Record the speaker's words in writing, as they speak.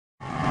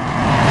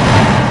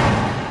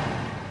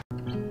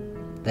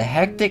The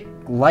hectic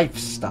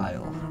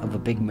lifestyle of a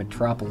big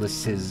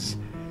metropolis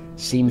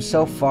seems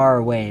so far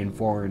away and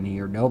foreign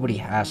here. Nobody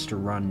has to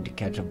run to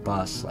catch a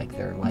bus like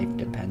their life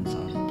depends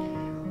on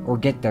it, or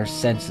get their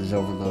senses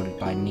overloaded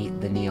by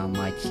the neon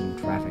lights and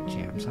traffic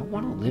jams. I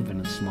want to live in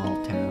a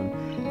small town.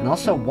 And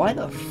also, why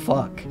the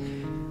fuck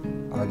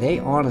are they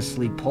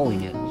honestly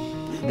pulling it?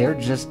 They're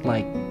just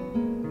like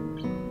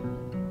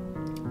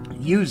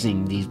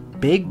using these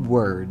big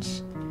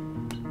words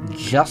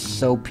just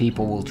so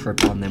people will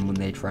trip on them when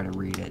they try to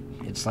read it.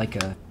 It's like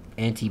a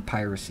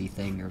anti-piracy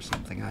thing or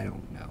something, I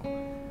don't know.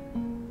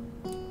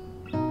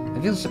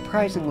 I feel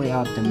surprisingly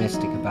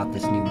optimistic about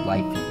this new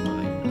life of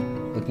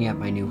mine. Looking at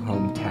my new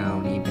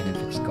hometown, even if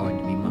it's going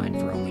to be mine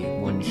for only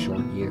 1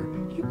 short year.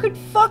 You could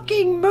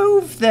fucking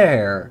move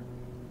there!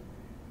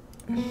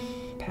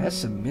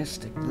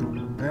 Pessimistic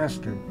little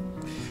bastard.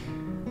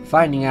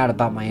 Finding out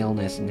about my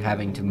illness and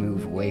having to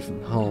move away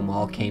from home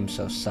all came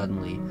so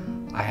suddenly,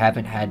 I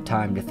haven't had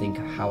time to think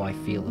how I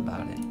feel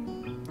about it.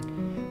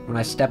 When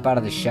I step out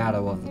of the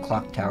shadow of the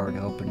clock tower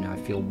to open, I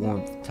feel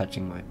warmth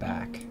touching my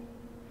back.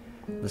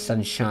 The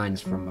sun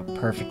shines from a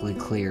perfectly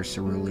clear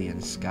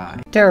cerulean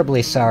sky.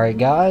 Terribly sorry,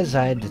 guys.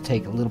 I had to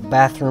take a little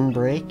bathroom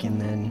break,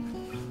 and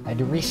then I had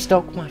to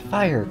restoke my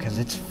fire because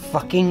it's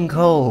fucking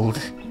cold.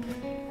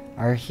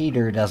 Our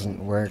heater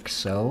doesn't work,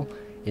 so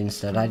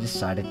instead I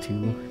decided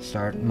to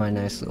start my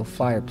nice little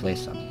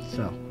fireplace up.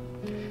 So,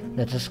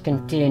 let us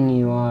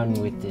continue on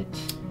with it,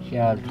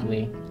 shall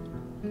we?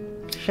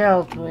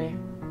 Shall we?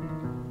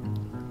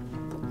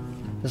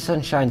 The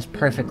sun shines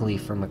perfectly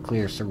from a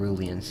clear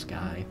cerulean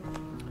sky.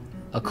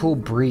 A cool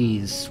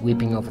breeze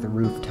sweeping over the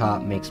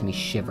rooftop makes me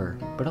shiver,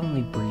 but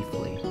only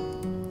briefly.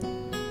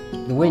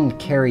 The wind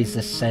carries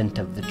the scent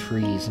of the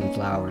trees and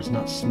flowers,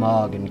 not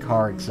smog and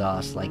car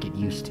exhaust like it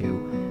used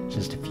to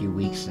just a few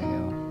weeks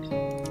ago.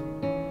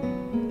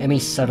 Emmy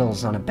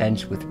settles on a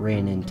bench with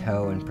Rin in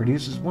tow and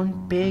produces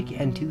 1 big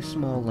and 2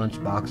 small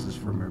lunchboxes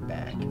from her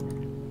bag.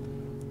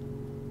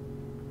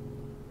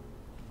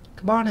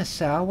 Come on,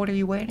 Hisao, what are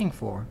you waiting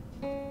for?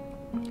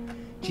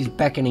 She's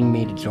beckoning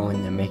me to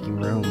join them, making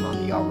room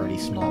on the already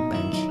small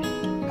bench.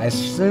 I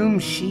assume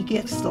she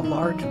gets the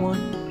large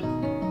one?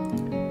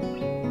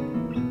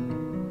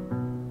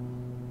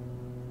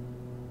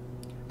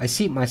 I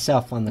seat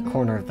myself on the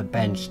corner of the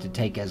bench to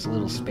take as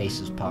little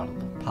space as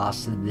possible.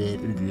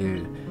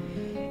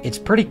 It's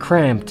pretty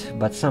cramped,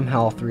 but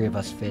somehow all 3 of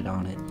us fit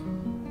on it.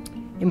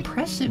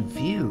 Impressive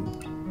view.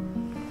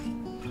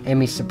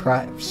 Amy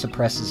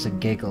suppresses a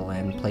giggle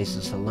and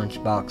places a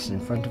lunchbox in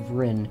front of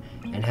Rin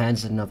and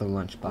hands another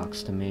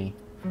lunchbox to me.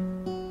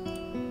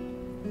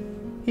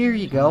 Here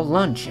you go,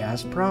 lunch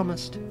as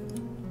promised.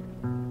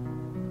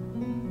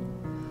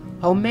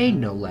 Homemade,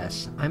 no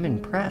less. I'm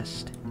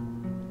impressed.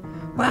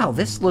 Wow,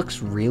 this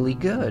looks really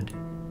good.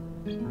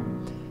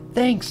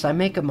 Thanks, I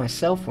make them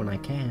myself when I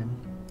can.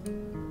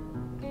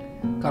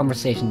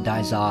 Conversation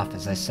dies off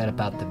as I set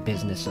about the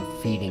business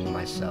of feeding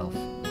myself.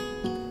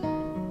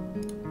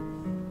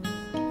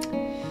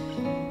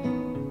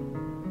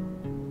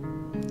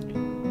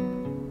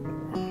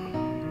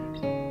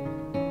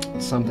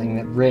 Something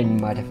that Rin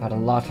might have had a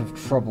lot of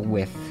trouble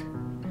with.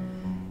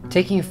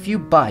 Taking a few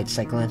bites,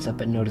 I glance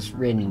up and notice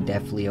Rin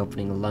deftly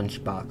opening a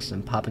lunchbox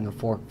and popping a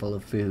forkful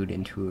of food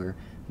into her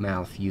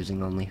mouth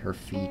using only her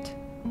feet.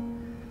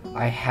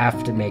 I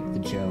have to make the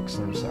jokes,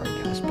 I'm sorry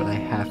guys, but I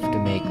have to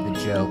make the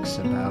jokes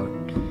about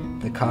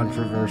the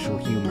controversial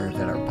humor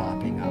that are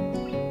popping up.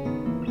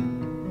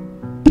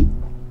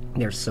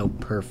 They're so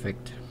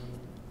perfect.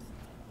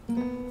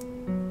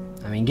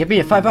 I mean, give me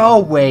a 5. Oh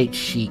wait,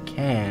 she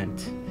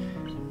can't.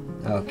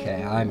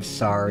 Okay, I'm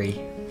sorry.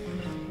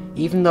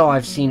 Even though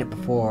I've seen it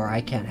before,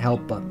 I can't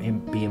help but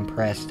be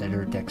impressed at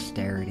her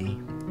dexterity.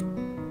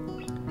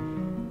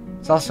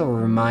 It's also a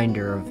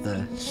reminder of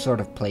the sort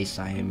of place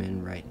I am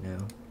in right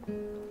now.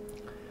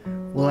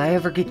 Will I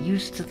ever get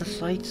used to the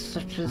sights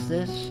such as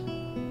this?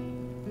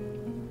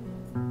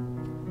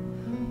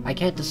 I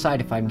can't decide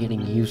if I'm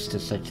getting used to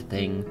such a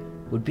thing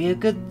would be a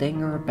good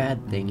thing or a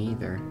bad thing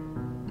either.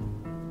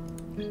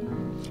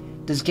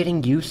 Does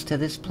getting used to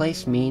this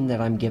place mean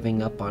that I'm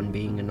giving up on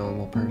being a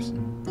normal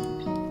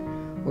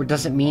person? Or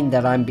does it mean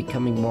that I'm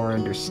becoming more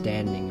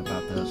understanding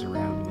about those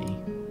around me?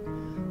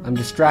 I'm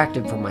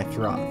distracted from my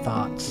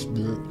thoughts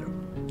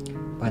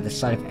by the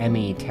sight of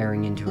Emmy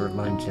tearing into her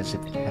lunch as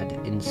if it had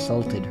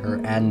insulted her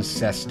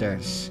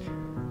ancestors.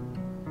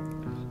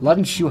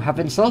 Lunch, you have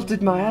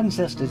insulted my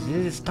ancestors. It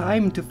is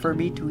time for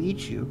me to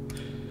eat you.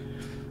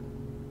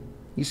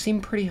 You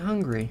seem pretty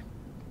hungry.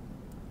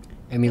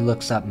 Emmy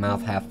looks up,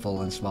 mouth half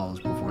full, and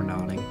swallows before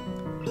nodding.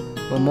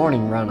 My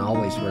morning run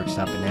always works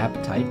up an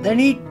appetite.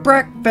 Then eat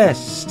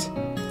breakfast!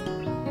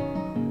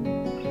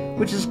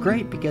 Which is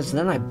great, because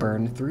then I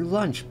burn through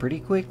lunch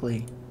pretty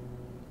quickly.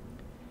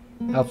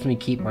 Helps me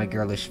keep my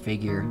girlish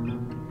figure.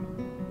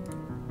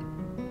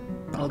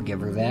 I'll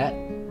give her that.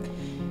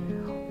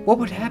 What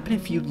would happen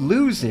if you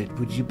lose it?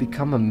 Would you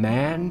become a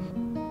man?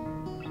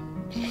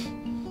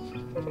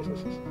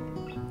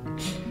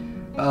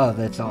 Oh,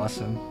 that's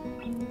awesome.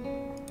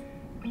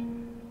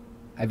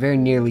 I very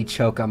nearly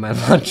choke on my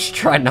lunch,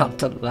 try not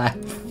to laugh.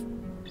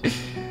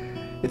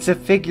 It's a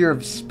figure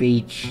of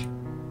speech.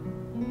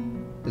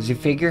 Does your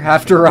figure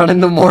have to run in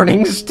the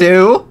mornings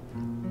too?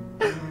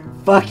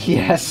 Fuck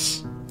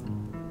yes.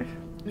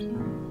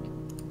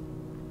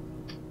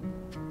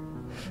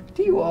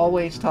 Do you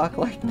always talk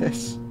like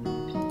this?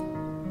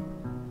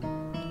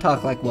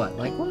 Talk like what?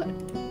 Like what?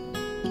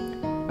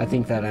 I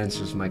think that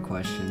answers my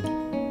question.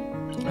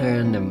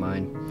 And never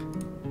mind.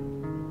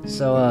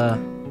 So, I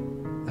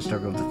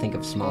struggled to think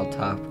of small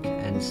talk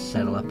and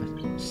settle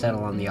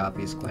on the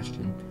obvious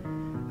question.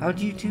 How'd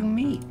you two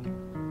meet?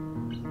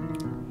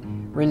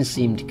 Rin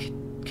seemed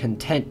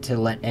content to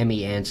let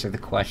Emmy answer the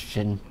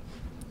question.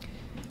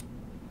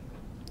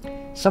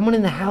 Someone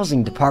in the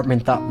housing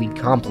department thought we'd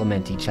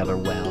complement each other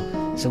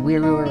well, so we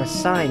were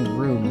assigned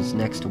rooms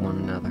next to one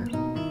another.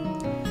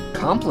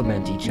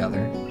 Complement each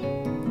other?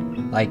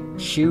 Like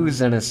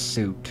shoes and a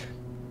suit.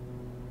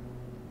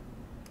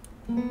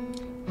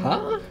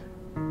 Huh?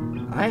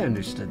 I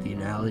understood the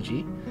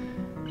analogy.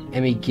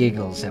 Emmy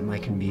giggles at my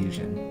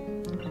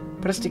confusion.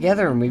 Put us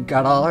together and we've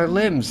got all our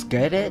limbs,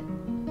 get it?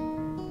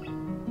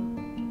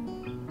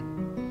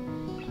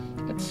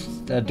 That's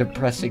a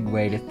depressing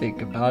way to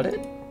think about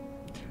it.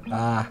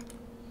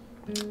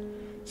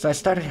 So I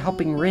started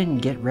helping Rin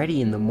get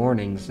ready in the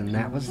mornings, and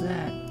that was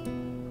that.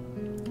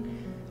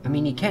 I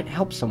mean, you can't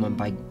help someone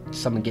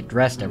get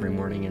dressed every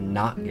morning and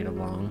not get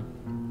along.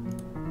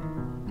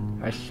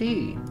 I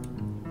see.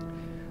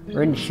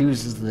 Rin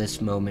chooses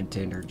this moment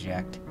to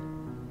interject.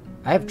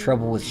 I have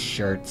trouble with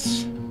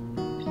shirts.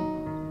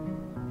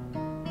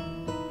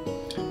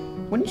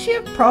 Wouldn't you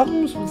have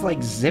problems with, like,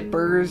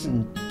 zippers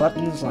and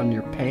buttons on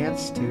your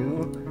pants,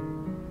 too?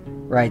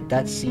 Right,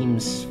 that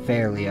seems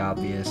fairly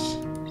obvious.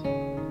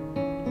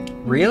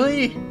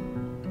 Really?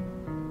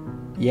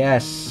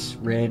 Yes,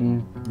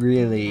 Rin,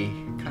 really.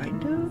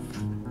 Kind of?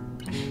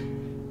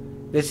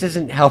 This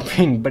isn't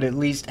helping, but at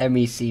least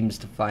Emmy seems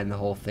to find the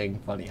whole thing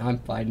funny. I'm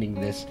finding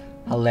this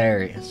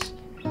hilarious.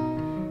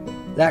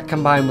 That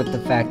combined with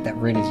the fact that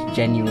Rin is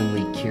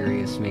genuinely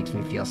curious makes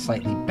me feel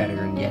slightly better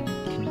and yet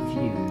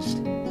confused.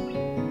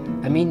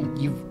 I mean,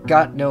 you've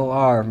got no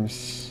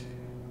arms.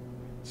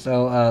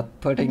 So,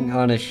 putting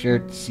on a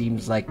shirt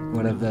seems like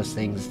one of those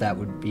things that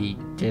would be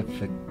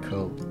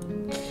difficult.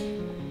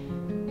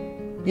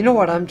 You know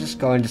what, I'm just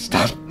going to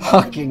stop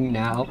talking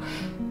now.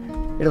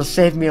 It'll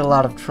save me a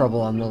lot of trouble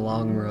on the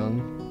long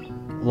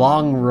run.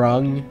 Long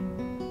run.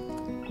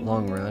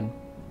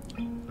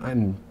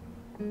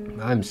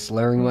 I'm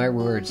slurring my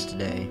words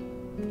today.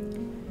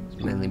 It's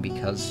mainly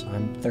because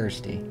I'm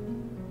thirsty.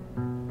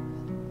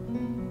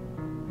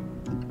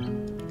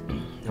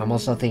 I'm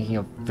also thinking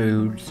of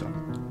food, so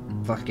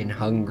I'm fucking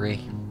hungry.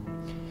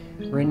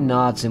 Rin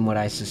nods in what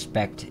I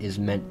suspect is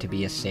meant to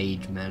be a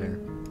sage manner.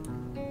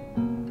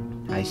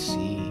 I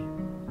see.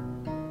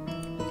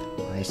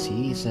 I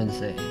see,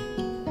 Sensei.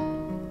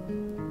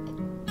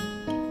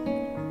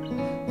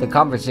 The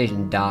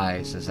conversation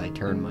dies as I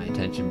turn my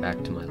attention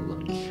back to my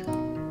lunch.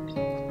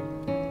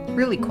 It's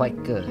really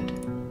quite good.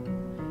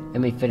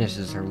 Emmy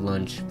finishes her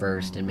lunch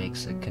first and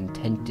makes a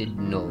contented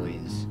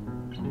noise.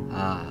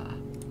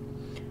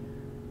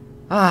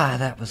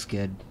 That was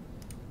good.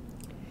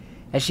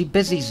 As she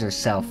busies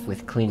herself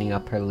with cleaning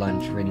up her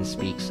lunch, Rin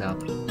speaks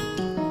up.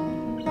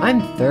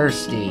 I'm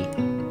thirsty.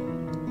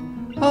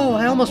 Oh,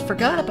 I almost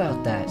forgot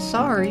about that.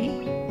 Sorry.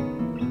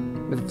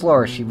 With a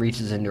flourish, she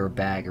reaches into her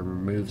bag and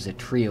removes a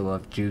trio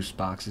of juice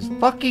boxes.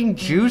 Fucking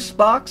juice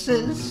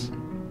boxes?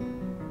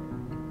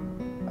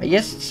 I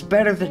guess it's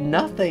better than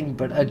nothing,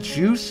 but a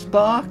juice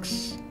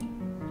box?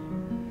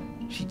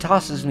 She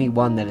tosses me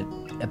one that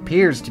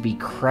appears to be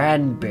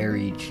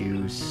cranberry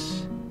juice.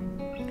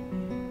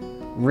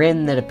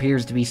 Rin that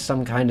appears to be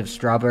some kind of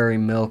strawberry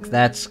milk.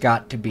 That's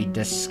got to be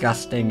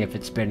disgusting if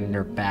it's been in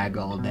her bag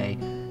all day.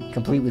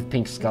 Complete with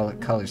pink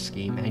color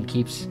scheme, and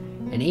keeps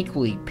an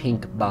equally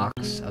pink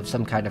box of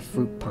some kind of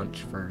fruit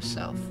punch for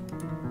herself.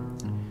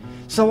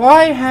 So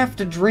I have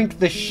to drink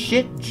the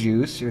shit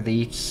juice, or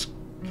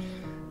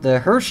the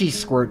Hershey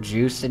squirt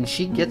juice, and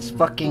she gets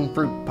fucking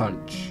fruit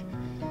punch.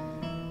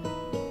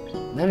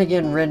 Then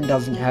again, Rin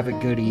doesn't have it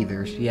good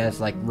either. She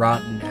has, like,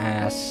 rotten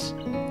ass,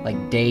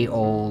 like, day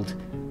old,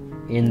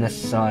 in the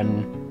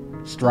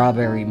sun,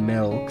 strawberry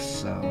milk,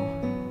 so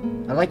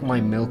I like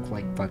my milk,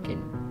 like,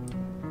 fucking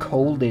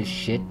cold as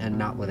shit and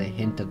not with a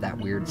hint of that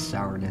weird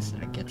sourness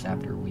that it gets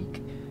after a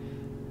week.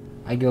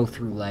 I go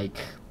through, like,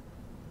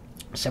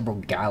 several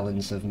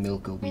gallons of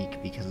milk a week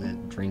because I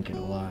drink it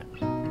a lot.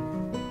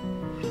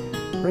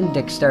 Rin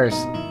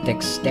dexterously,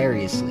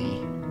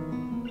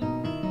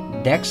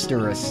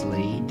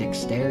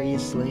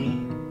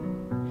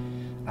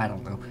 I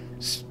don't know,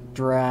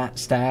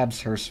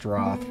 stabs her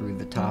straw through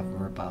the top of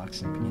her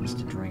box and begins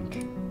to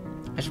drink.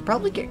 I should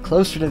probably get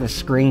closer to the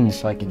screen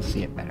so I can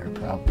see it better,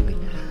 probably.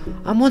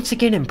 I'm once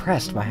again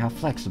impressed by how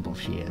flexible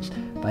she is.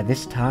 By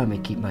this time, I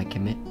keep my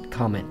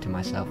comment to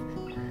myself.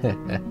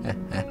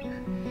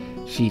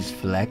 She's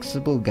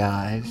flexible,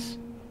 guys.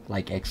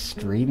 Like,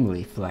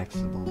 extremely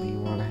flexible. Do you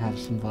want to have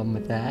some fun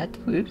with that?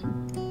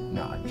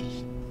 No, I'm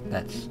just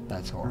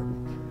That's horrible.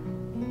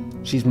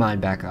 She's mine,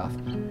 back off.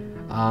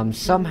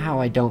 Somehow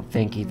I don't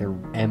think either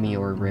Emmy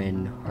or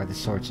Rin are the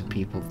sorts of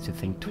people to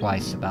think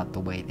twice about the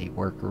way they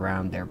work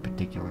around their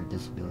particular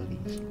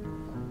disabilities.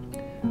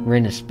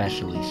 Rin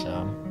especially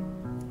so.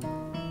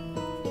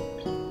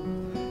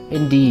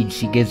 Indeed,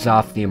 she gives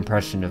off the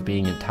impression of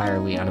being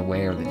entirely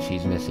unaware that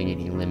she's missing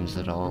any limbs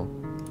at all.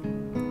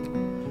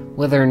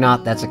 Whether or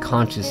not that's a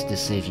conscious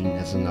decision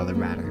is another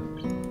matter.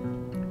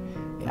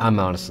 I'm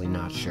honestly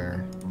not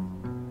sure.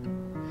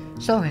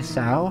 So,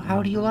 Hisao,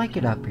 how do you like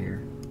it up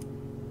here?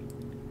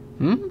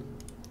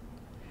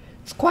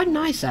 It's quite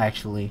nice,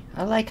 actually.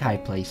 I like high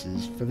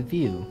places, for the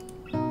view.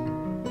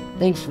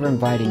 Thanks for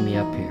inviting me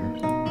up here.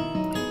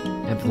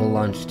 And for the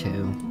lunch,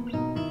 too.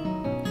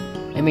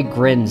 Emmy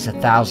grins, a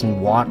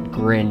 1,000-watt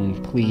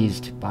grin,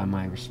 pleased by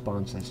my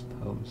response, I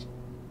suppose.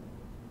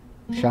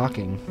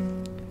 Shocking.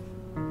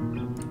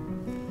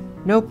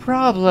 No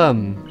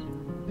problem!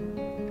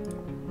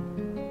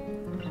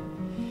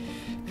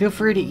 Feel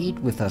free to eat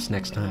with us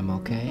next time,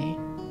 okay?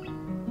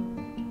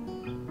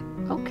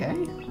 Okay.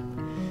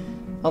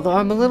 Although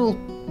I'm a little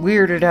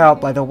weirded out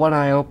by the one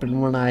eye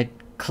open, one eye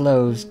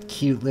closed,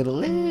 cute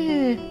little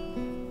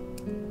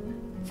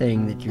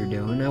thing that you're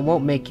doing. I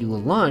won't make you a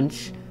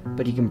lunch,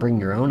 but you can bring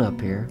your own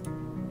up here.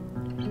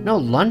 No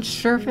lunch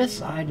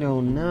service? I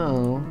don't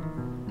know.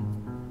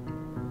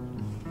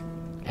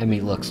 Emmy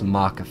looks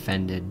mock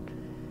offended,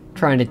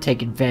 trying to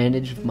take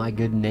advantage of my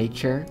good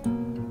nature.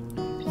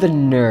 The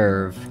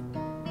nerve.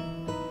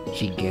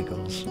 She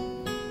giggles.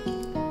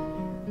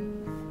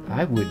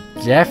 I would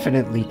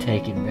definitely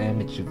take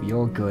advantage of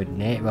your good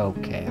name.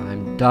 Okay,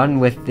 I'm done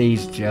with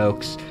these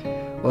jokes.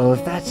 Well,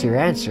 if that's your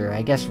answer,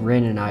 I guess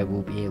Rin and I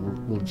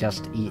we'll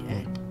just eat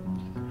it.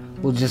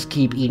 We'll just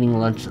keep eating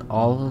lunch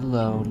all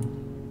alone.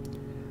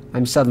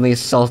 I'm suddenly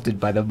assaulted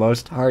by the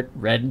most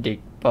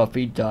heart-rending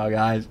puppy dog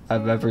eyes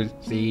I've ever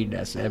seen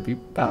as Emmy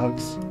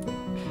pouts.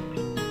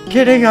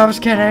 Kidding, I was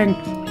kidding!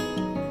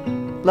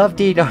 Love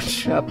to eat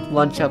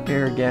lunch up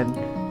here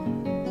again.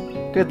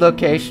 Good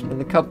location, and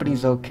the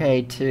company's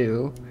okay,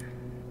 too.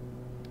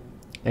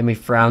 Emmy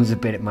frowns a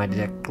bit at my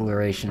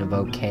declaration of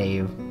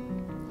okay,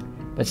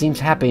 but seems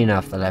happy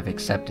enough that I've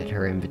accepted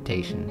her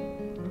invitation.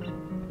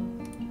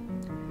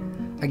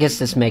 I guess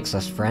this makes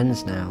us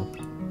friends now.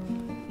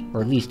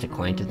 Or at least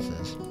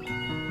acquaintances.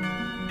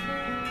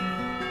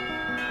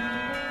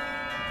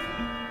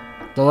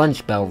 The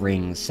lunch bell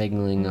rings,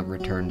 signaling a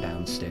return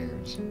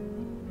downstairs.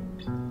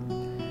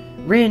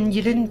 Rin,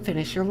 you didn't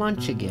finish your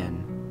lunch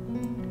again.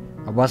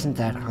 I wasn't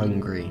that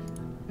hungry.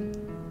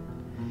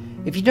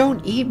 If you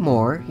don't eat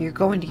more, you're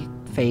going to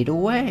fade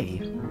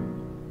away.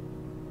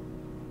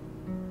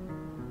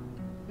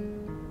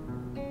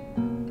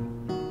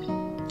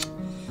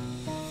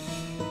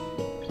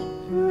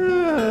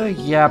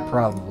 Yeah,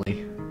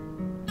 probably.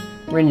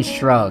 Rin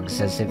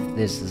shrugs as if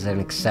this is an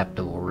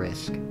acceptable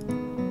risk.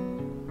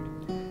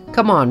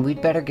 Come on,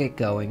 we'd better get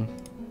going.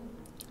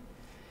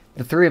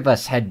 The three of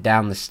us head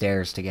down the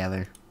stairs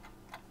together.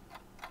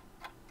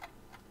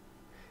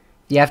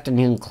 The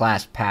afternoon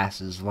class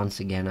passes. Once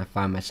again, I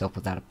find myself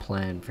without a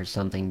plan for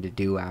something to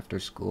do after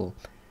school.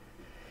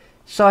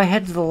 So I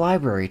head to the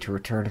library to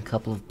return a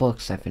couple of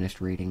books I finished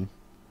reading.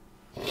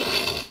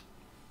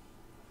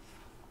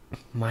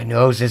 My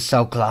nose is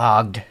so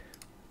clogged.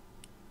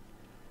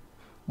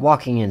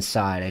 Walking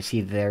inside, I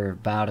see there are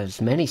about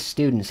as many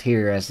students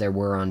here as there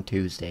were on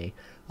Tuesday,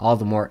 all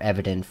the more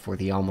evident for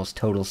the almost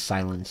total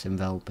silence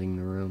enveloping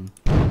the room.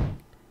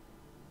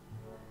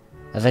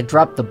 As I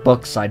drop the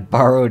books I'd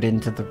borrowed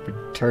into the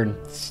return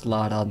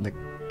slot on the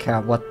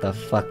what the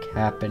fuck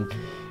happened?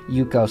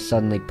 Yuuko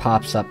suddenly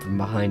pops up from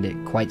behind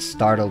it, quite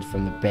startled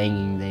from the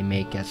banging they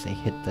make as they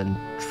hit the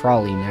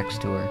trolley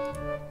next to her.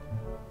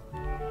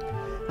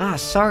 Ah,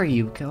 sorry,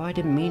 Yuuko, I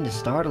didn't mean to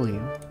startle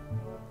you.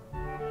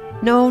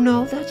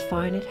 No, that's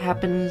fine. It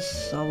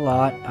happens a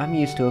lot. I'm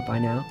used to it by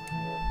now.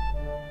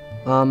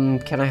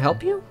 Can I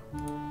help you?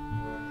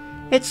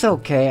 It's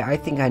okay. I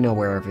think I know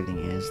where everything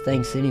is.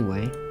 Thanks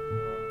anyway.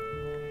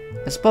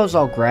 I suppose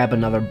I'll grab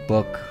another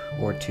book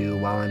or two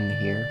while I'm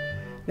here.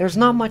 There's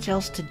not much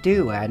else to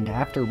do, and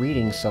after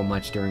reading so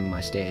much during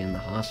my stay in the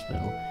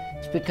hospital,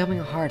 it's becoming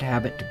a hard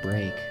habit to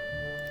break.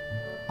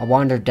 I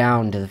wander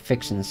down to the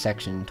fiction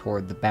section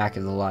toward the back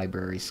of the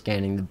library,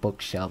 scanning the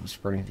bookshelves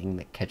for anything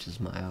that catches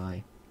my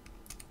eye.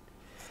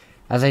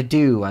 As I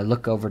do, I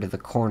look over to the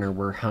corner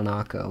where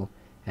Hanako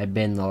had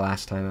been the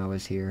last time I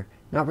was here,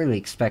 not really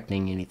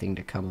expecting anything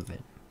to come of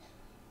it.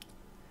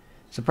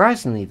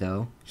 Surprisingly,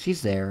 though,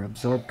 she's there,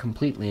 absorbed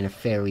completely in a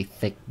fairly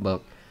thick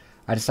book.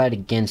 I decide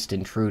against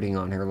intruding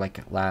on her like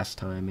last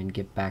time and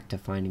get back to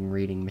finding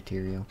reading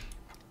material.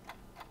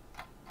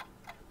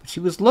 But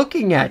she was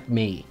looking at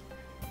me!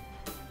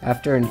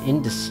 After an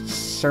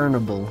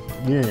indiscernible...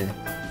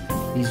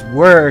 these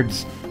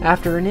words!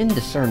 After an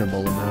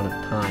indiscernible amount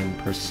of time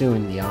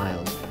pursuing the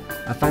aisles,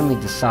 I finally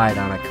decide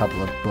on a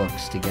couple of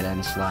books to get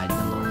and slide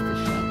them off the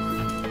shelf.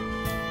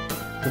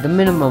 With a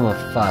minimum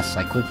of fuss,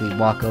 I quickly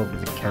walk over to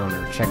the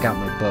counter, check out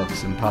my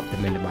books, and pop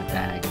them into my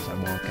bag as I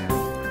walk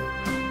out.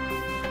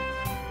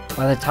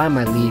 By the time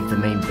I leave the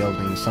main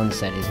building,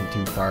 sunset isn't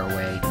too far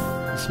away.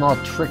 A small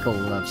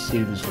trickle of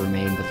students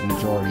remain, but the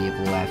majority have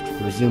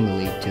left,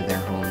 presumably to their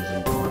homes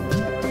and dorms.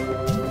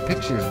 The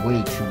picture's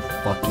way too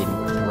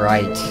fucking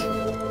bright.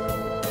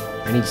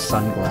 I need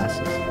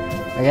sunglasses.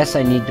 I guess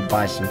I need to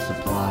buy some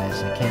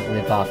supplies. I can't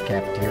live off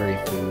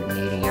cafeteria food and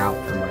eating out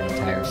for my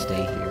entire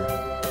stay here.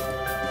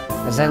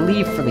 As I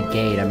leave for the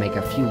gate, I make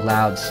a few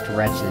loud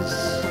stretches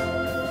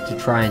to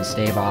try and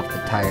stave off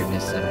the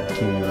tiredness that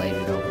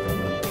accumulated over the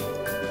week.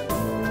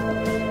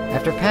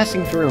 After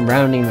passing through and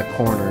rounding the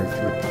corner,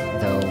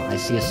 though, I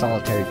see a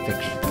solitary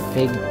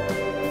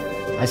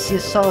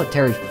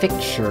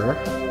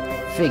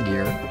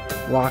figure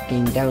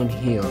walking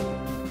downhill.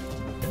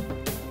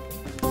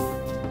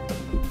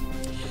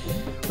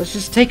 Let's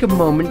just take a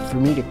moment for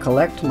me to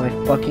collect my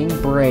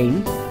fucking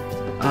brain.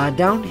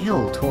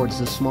 Downhill towards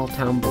the small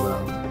town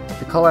below.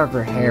 The color of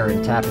her hair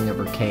and tapping of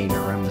her cane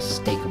are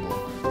unmistakable.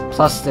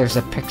 Plus, there's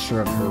a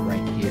picture of her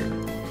right here.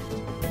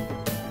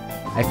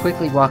 I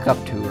quickly walk up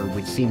to her,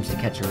 which seems to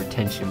catch her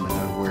attention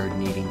without a word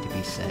needing to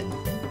be said.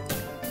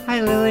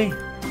 Hi, Lilly.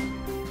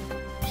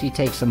 She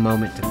takes a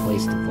moment to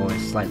place the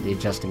voice, slightly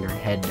adjusting her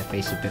head to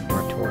face a bit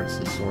more towards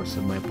the source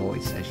of my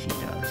voice as she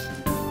does.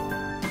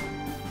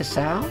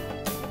 Hisao?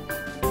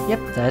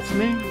 Yep, that's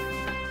me.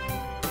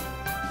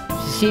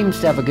 She seems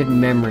to have a good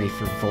memory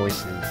for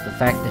voices. The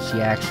fact that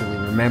she actually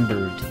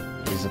remembered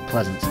is a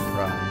pleasant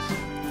surprise.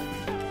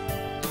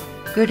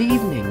 Good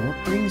evening,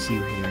 what brings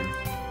you here?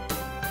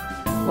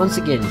 Once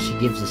again, she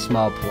gives a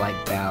small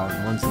polite bow,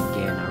 and once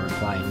again I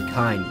reply in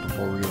kind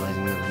before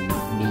realizing that I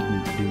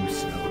needn't do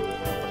so.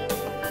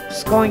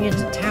 Just going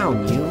into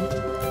town, you?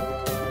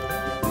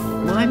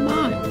 My,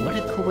 what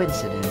a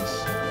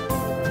coincidence.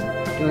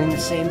 Doing the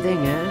same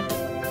thing, eh?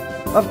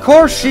 Of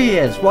course she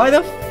is! Why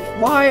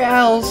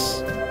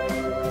else?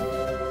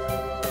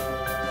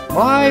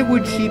 Why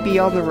would she be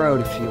on the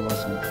road if she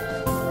wasn't?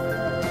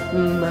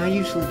 I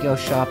usually go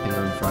shopping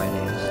on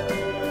Fridays.